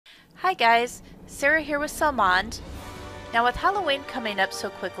Hi guys, Sarah here with Salmond. Now with Halloween coming up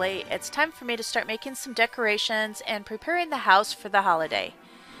so quickly, it's time for me to start making some decorations and preparing the house for the holiday.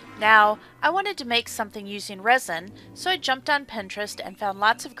 Now, I wanted to make something using resin, so I jumped on Pinterest and found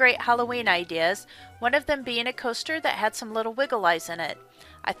lots of great Halloween ideas, one of them being a coaster that had some little wiggle eyes in it.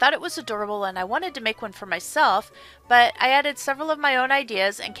 I thought it was adorable and I wanted to make one for myself, but I added several of my own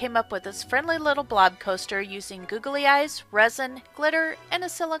ideas and came up with this friendly little blob coaster using googly eyes, resin, glitter, and a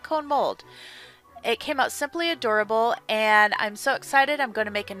silicone mold. It came out simply adorable, and I'm so excited I'm going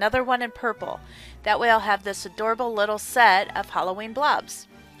to make another one in purple. That way I'll have this adorable little set of Halloween blobs.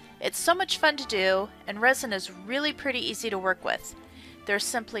 It's so much fun to do, and resin is really pretty easy to work with. There's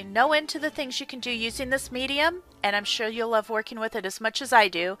simply no end to the things you can do using this medium, and I'm sure you'll love working with it as much as I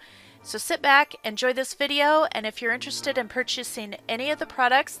do. So sit back, enjoy this video, and if you're interested in purchasing any of the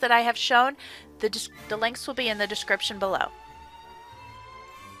products that I have shown, the links will be in the description below.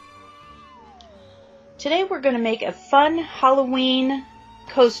 Today we're going to make a fun Halloween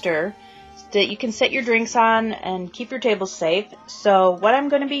coaster that you can set your drinks on and keep your table safe. So what I'm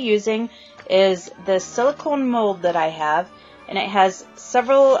going to be using is the silicone mold that I have, and it has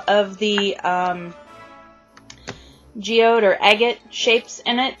several of the geode or agate shapes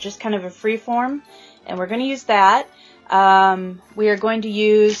in it, just kind of a free form, and we're going to use that. We are going to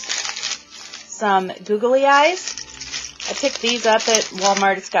use some googly eyes. I picked these up at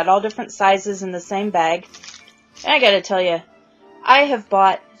Walmart. It's got all different sizes in the same bag. And I gotta tell you, I have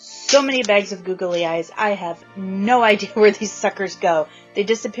bought so many bags of googly eyes. I have no idea where these suckers go. They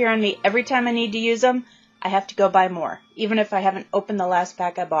disappear on me every time I need to use them. I have to go buy more, even if I haven't opened the last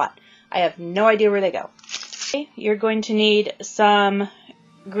pack I bought. I have no idea where they go. Okay, you're going to need some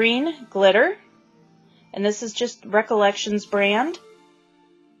green glitter, and this is just Recollections brand.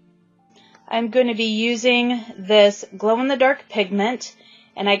 I'm going to be using this glow-in-the-dark pigment,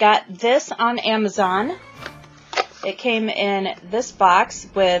 and I got this on Amazon. It came in this box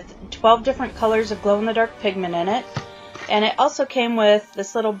with 12 different colors of glow-in-the-dark pigment in it, and it also came with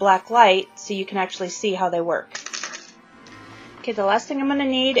this little black light so you can actually see how they work. Okay, the last thing I'm going to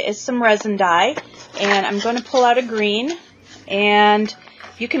need is some resin dye, and I'm going to pull out a green, and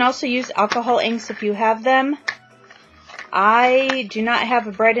you can also use alcohol inks if you have them. I do not have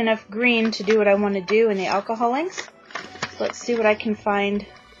a bright enough green to do what I want to do in the alcohol inks. Let's see what I can find.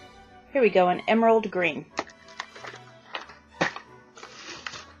 Here we go, an emerald green.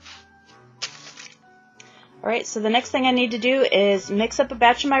 Alright, so the next thing I need to do is mix up a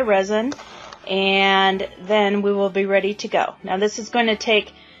batch of my resin, and then we will be ready to go. Now this is going to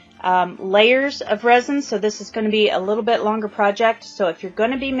take layers of resin, so this is going to be a little bit longer project. So if you're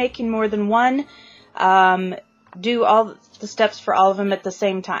going to be making more than one, do all the steps for all of them at the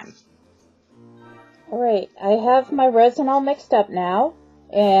same time. Alright, I have my resin all mixed up now,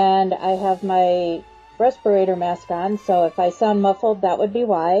 and I have my respirator mask on, so if I sound muffled, that would be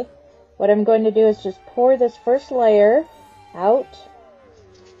why. What I'm going to do is just pour this first layer out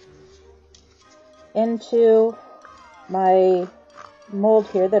into my mold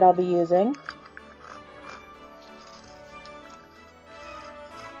here that I'll be using.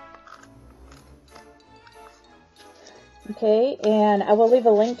 Okay, and I will leave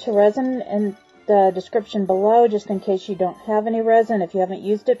a link to resin in the description below just in case you don't have any resin if you haven't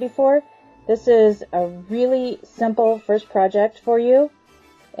used it before. This is a really simple first project for you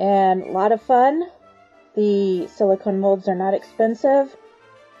and a lot of fun. The silicone molds are not expensive,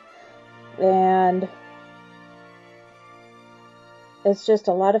 and it's just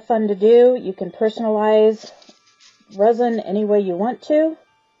a lot of fun to do. You can personalize resin any way you want to,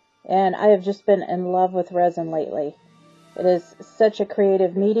 and I have just been in love with resin lately. It is such a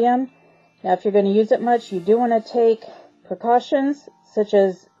creative medium. Now, if you're going to use it much, you do want to take precautions, such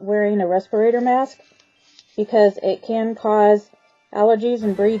as wearing a respirator mask, because it can cause allergies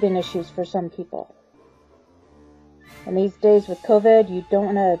and breathing issues for some people. And these days with COVID, you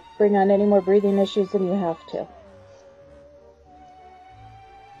don't want to bring on any more breathing issues than you have to.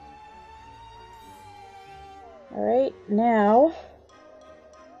 Alright, now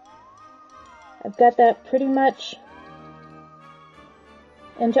I've got that pretty much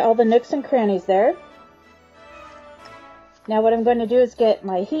into all the nooks and crannies there. Now what I'm going to do is get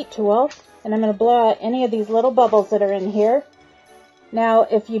my heat tool, and I'm going to blow out any of these little bubbles that are in here. Now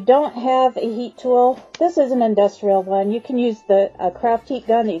if you don't have a heat tool, this is an industrial one. You can use a craft heat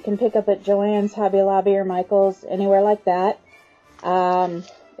gun that you can pick up at Joann's, Hobby Lobby, or Michael's, anywhere like that.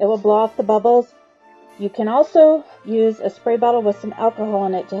 It will blow off the bubbles. You can also use a spray bottle with some alcohol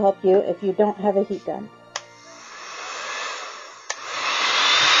in it to help you if you don't have a heat gun.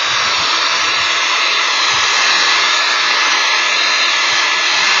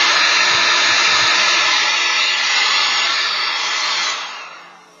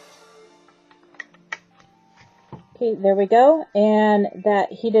 Okay, there we go, and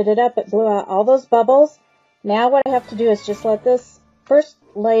that heated it up. It blew out all those bubbles. Now what I have to do is just let this first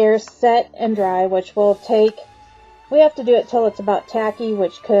layer set and dry, which will take, we have to do it till it's about tacky,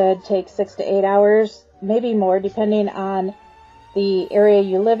 which could take 6 to 8 hours, maybe more, depending on the area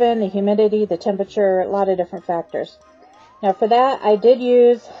you live in, the humidity, the temperature, a lot of different factors. Now for that, I did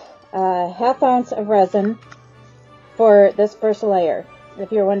use a ½ ounce of resin for this first layer,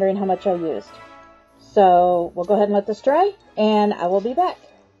 if you're wondering how much I used. So we'll go ahead and let this dry, and I will be back.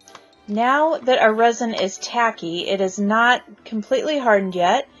 Now that our resin is tacky, it is not completely hardened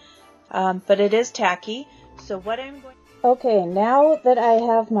yet, but it is tacky. So what I'm going... Okay, now that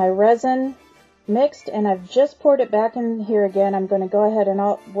I have my resin mixed and I've just poured it back in here again, I'm going to go ahead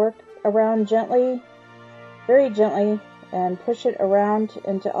and work around gently, very gently, and push it around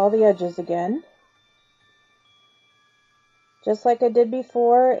into all the edges again, just like I did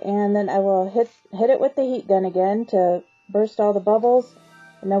before. And then I will hit it with the heat gun again to burst all the bubbles,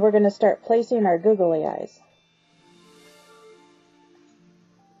 and then we're going to start placing our googly eyes.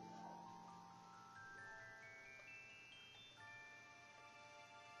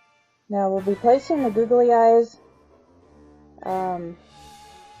 Now we'll be placing the googly eyes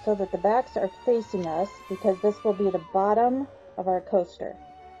so that the backs are facing us, because this will be the bottom of our coaster.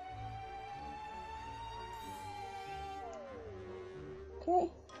 Okay,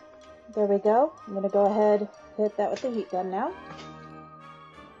 there we go. I'm going to go ahead, hit that with the heat gun now.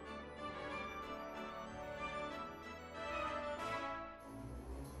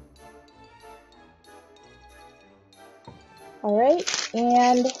 Alright,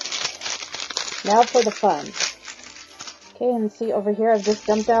 and now for the fun. Okay, and see over here, I've just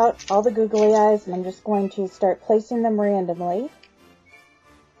dumped out all the googly eyes, and I'm just going to start placing them randomly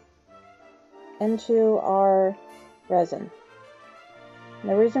into our resin. And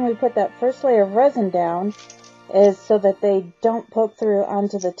the reason we put that first layer of resin down is so that they don't poke through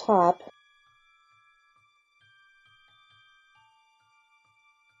onto the top.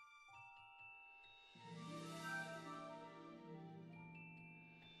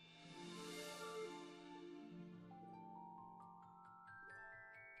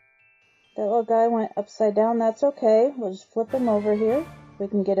 That little guy went upside down. That's okay. We'll just flip him over here. We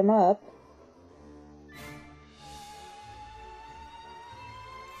can get him up.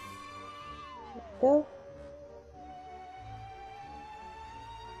 There we go.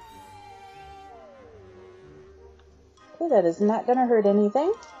 Okay, that is not going to hurt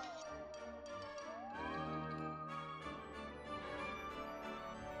anything.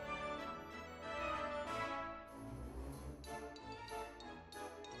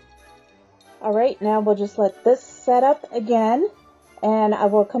 Alright, now we'll just let this set up again, and I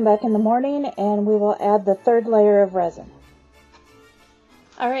will come back in the morning and we will add the third layer of resin.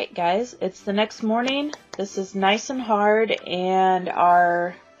 Alright guys, it's the next morning. This is nice and hard, and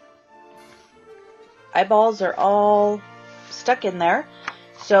our eyeballs are all stuck in there.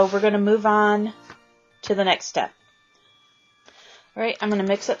 So we're going to move on to the next step. Alright, I'm going to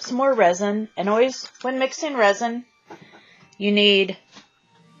mix up some more resin, and always when mixing resin, you need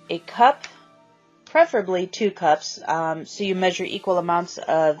a cup, preferably 2 cups, so you measure equal amounts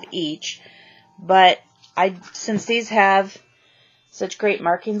of each. But since these have such great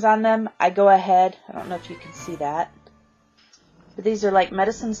markings on them, I go ahead, I don't know if you can see that, but these are like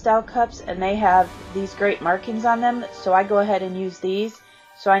medicine style cups, and they have these great markings on them, so I go ahead and use these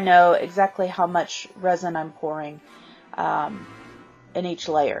so I know exactly how much resin I'm pouring in each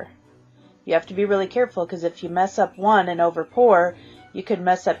layer. You have to be really careful, because if you mess up one and over pour, you could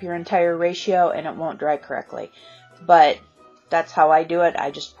mess up your entire ratio and it won't dry correctly. But that's how I do it.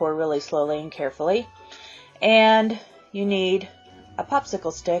 I just pour really slowly and carefully. And you need a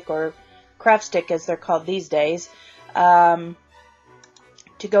popsicle stick, or craft stick as they're called these days, to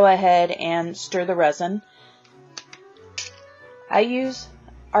go ahead and stir the resin. I use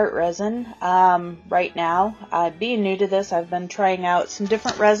art resin right now. Being new to this, I've been trying out some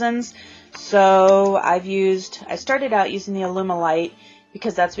different resins. So I started out using the Alumilite,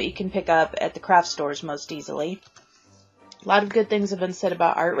 because that's what you can pick up at the craft stores most easily. A lot of good things have been said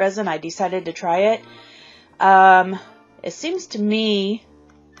about art resin. I decided to try it. It seems to me,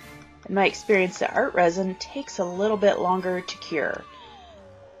 in my experience, that art resin takes a little bit longer to cure.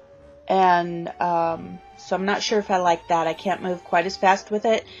 And so I'm not sure if I like that. I can't move quite as fast with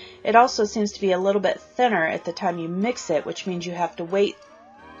it. It also seems to be a little bit thinner at the time you mix it, which means you have to wait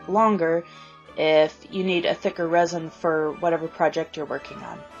longer if you need a thicker resin for whatever project you're working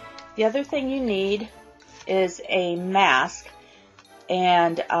on. The other thing you need is a mask,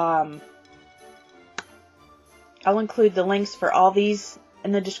 and I'll include the links for all these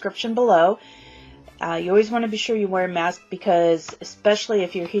in the description below. You always want to be sure you wear a mask because, especially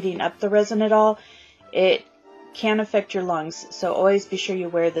if you're heating up the resin at all, it can affect your lungs. So always be sure you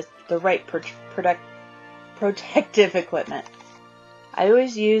wear the right protective equipment. I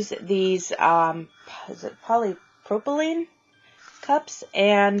always use these, is it polypropylene cups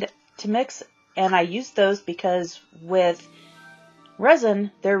and to mix, and I use those because with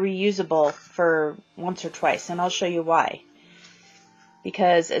resin, they're reusable for once or twice, and I'll show you why.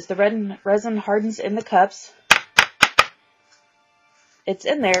 Because as the resin hardens in the cups, it's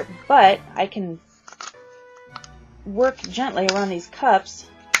in there, but I can work gently around these cups,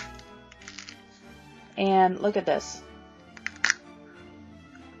 and look at this.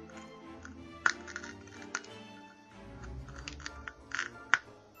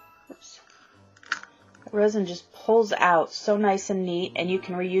 Oops. The resin just pulls out so nice and neat, and you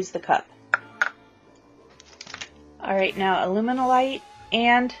can reuse the cup. Alright, now aluminolite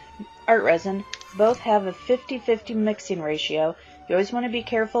and art resin both have a 50-50 mixing ratio. You always want to be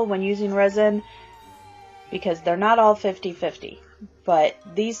careful when using resin because they're not all 50-50, but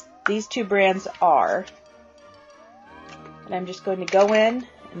these two brands are. And I'm just going to go in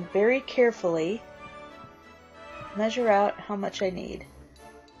and very carefully measure out how much I need.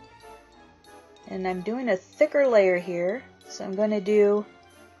 And I'm doing a thicker layer here, so I'm going to do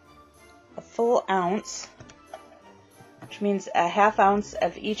a full ounce, which means a half ounce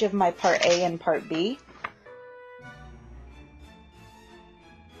of each of my part A and part B.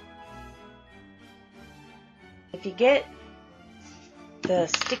 If you get the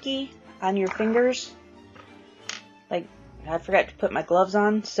sticky on your fingers, like I forgot to put my gloves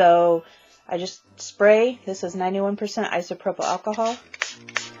on, so I just spray, this is 91% isopropyl alcohol,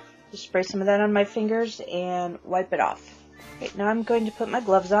 just spray some of that on my fingers and wipe it off. Right, now I'm going to put my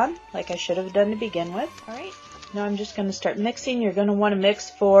gloves on, like I should have done to begin with. Alright, now I'm just going to start mixing. You're going to want to mix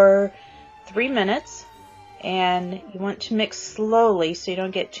for 3 minutes, and you want to mix slowly so you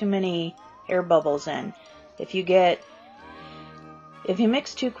don't get too many air bubbles in. If you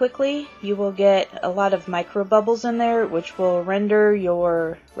mix too quickly, you will get a lot of micro bubbles in there, which will render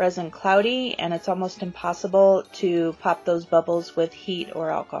your resin cloudy, and it's almost impossible to pop those bubbles with heat or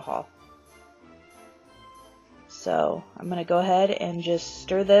alcohol. So I'm going to go ahead and just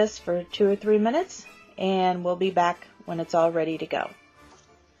stir this for 2 or 3 minutes, and we'll be back when it's all ready to go.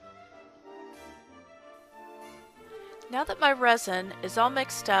 Now that my resin is all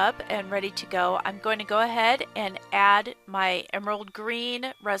mixed up and ready to go, I'm going to go ahead and add my emerald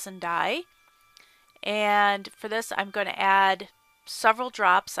green resin dye. And for this, I'm going to add several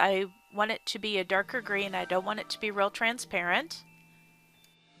drops. I want it to be a darker green. I don't want it to be real transparent.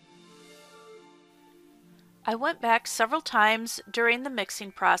 I went back several times during the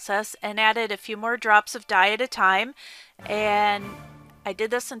mixing process and added a few more drops of dye at a time, and I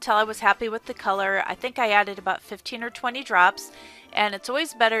did this until I was happy with the color. I think I added about 15 or 20 drops, and it's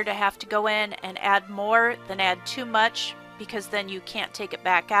always better to have to go in and add more than add too much, because then you can't take it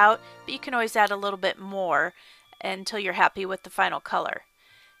back out, but you can always add a little bit more until you're happy with the final color.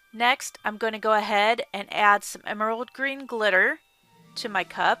 Next, I'm going to go ahead and add some emerald green glitter to my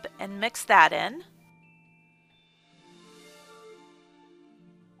cup and mix that in.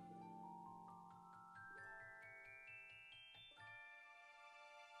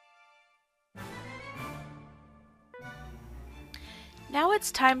 Now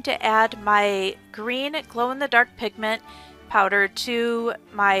it's time to add my green glow-in-the-dark pigment powder to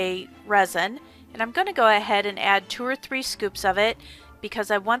my resin, and I'm going to go ahead and add 2 or 3 scoops of it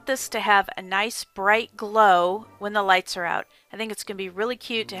because I want this to have a nice bright glow when the lights are out. I think it's going to be really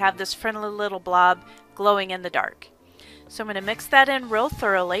cute to have this friendly little blob glowing in the dark. So I'm going to mix that in real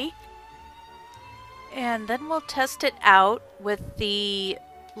thoroughly, and then we'll test it out with the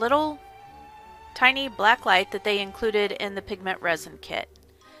little tiny black light that they included in the pigment resin kit.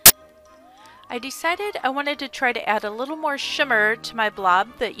 I decided I wanted to try to add a little more shimmer to my blob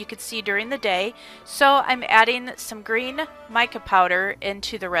that you could see during the day, so I'm adding some green mica powder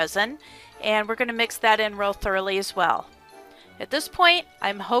into the resin, and we're going to mix that in real thoroughly as well. At this point,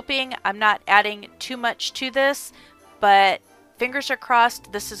 I'm hoping I'm not adding too much to this, but fingers are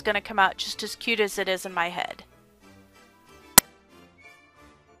crossed this is going to come out just as cute as it is in my head.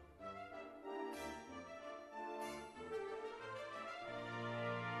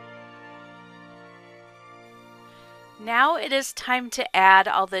 Now it is time to add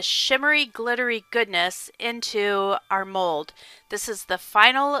all this shimmery, glittery goodness into our mold. This is the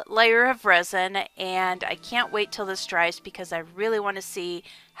final layer of resin, and I can't wait till this dries because I really want to see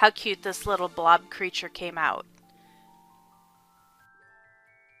how cute this little blob creature came out.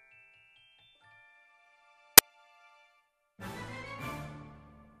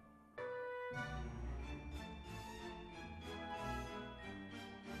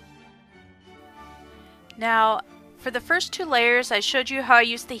 Now, for the first 2 layers, I showed you how I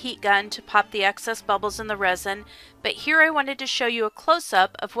used the heat gun to pop the excess bubbles in the resin, but here I wanted to show you a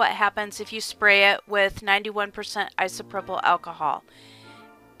close-up of what happens if you spray it with 91% isopropyl alcohol.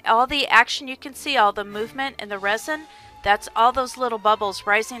 All the action you can see, all the movement in the resin, that's all those little bubbles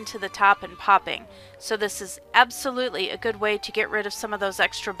rising to the top and popping. So this is absolutely a good way to get rid of some of those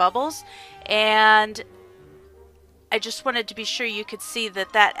extra bubbles, and I just wanted to be sure you could see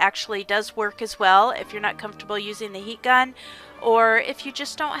that that actually does work as well if you're not comfortable using the heat gun or if you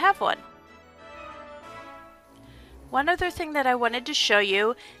just don't have one. One other thing that I wanted to show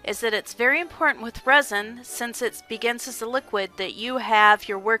you is that it's very important with resin, since it begins as a liquid, that you have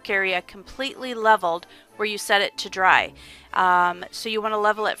your work area completely leveled where you set it to dry. So you want to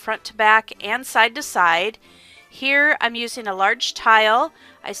level it front to back and side to side. Here I'm using a large tile.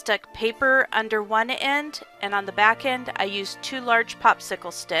 I stuck paper under one end, and on the back end I used 2 large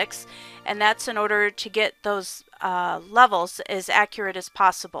popsicle sticks, and that's in order to get those levels as accurate as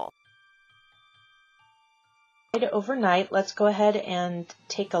possible. Overnight, let's go ahead and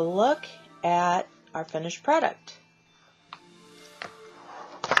take a look at our finished product.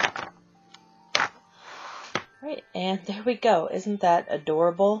 Right, and there we go. Isn't that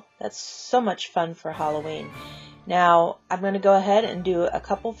adorable? That's so much fun for Halloween. Now, I'm going to go ahead and do a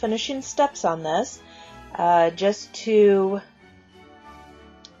couple finishing steps on this just to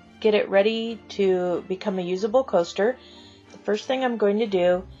get it ready to become a usable coaster. The first thing I'm going to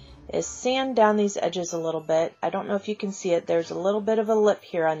do is sand down these edges a little bit. I don't know if you can see it. There's a little bit of a lip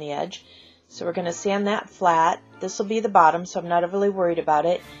here on the edge. So we're going to sand that flat. This will be the bottom, so I'm not overly worried about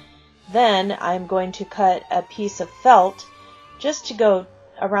it. Then I'm going to cut a piece of felt just to go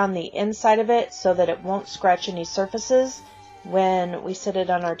around the inside of it so that it won't scratch any surfaces when we set it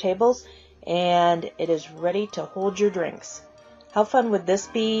on our tables, and it is ready to hold your drinks. How fun would this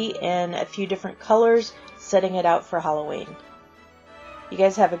be in a few different colors, setting it out for Halloween? You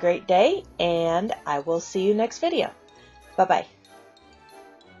guys have a great day, and I will see you next video. Bye-bye.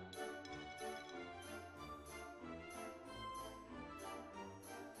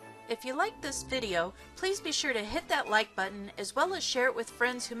 If you liked this video, please be sure to hit that like button as well as share it with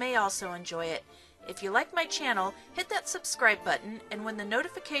friends who may also enjoy it. If you like my channel, hit that subscribe button, and when the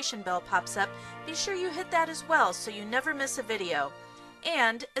notification bell pops up, be sure you hit that as well so you never miss a video.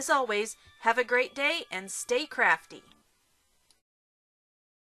 And, as always, have a great day and stay crafty.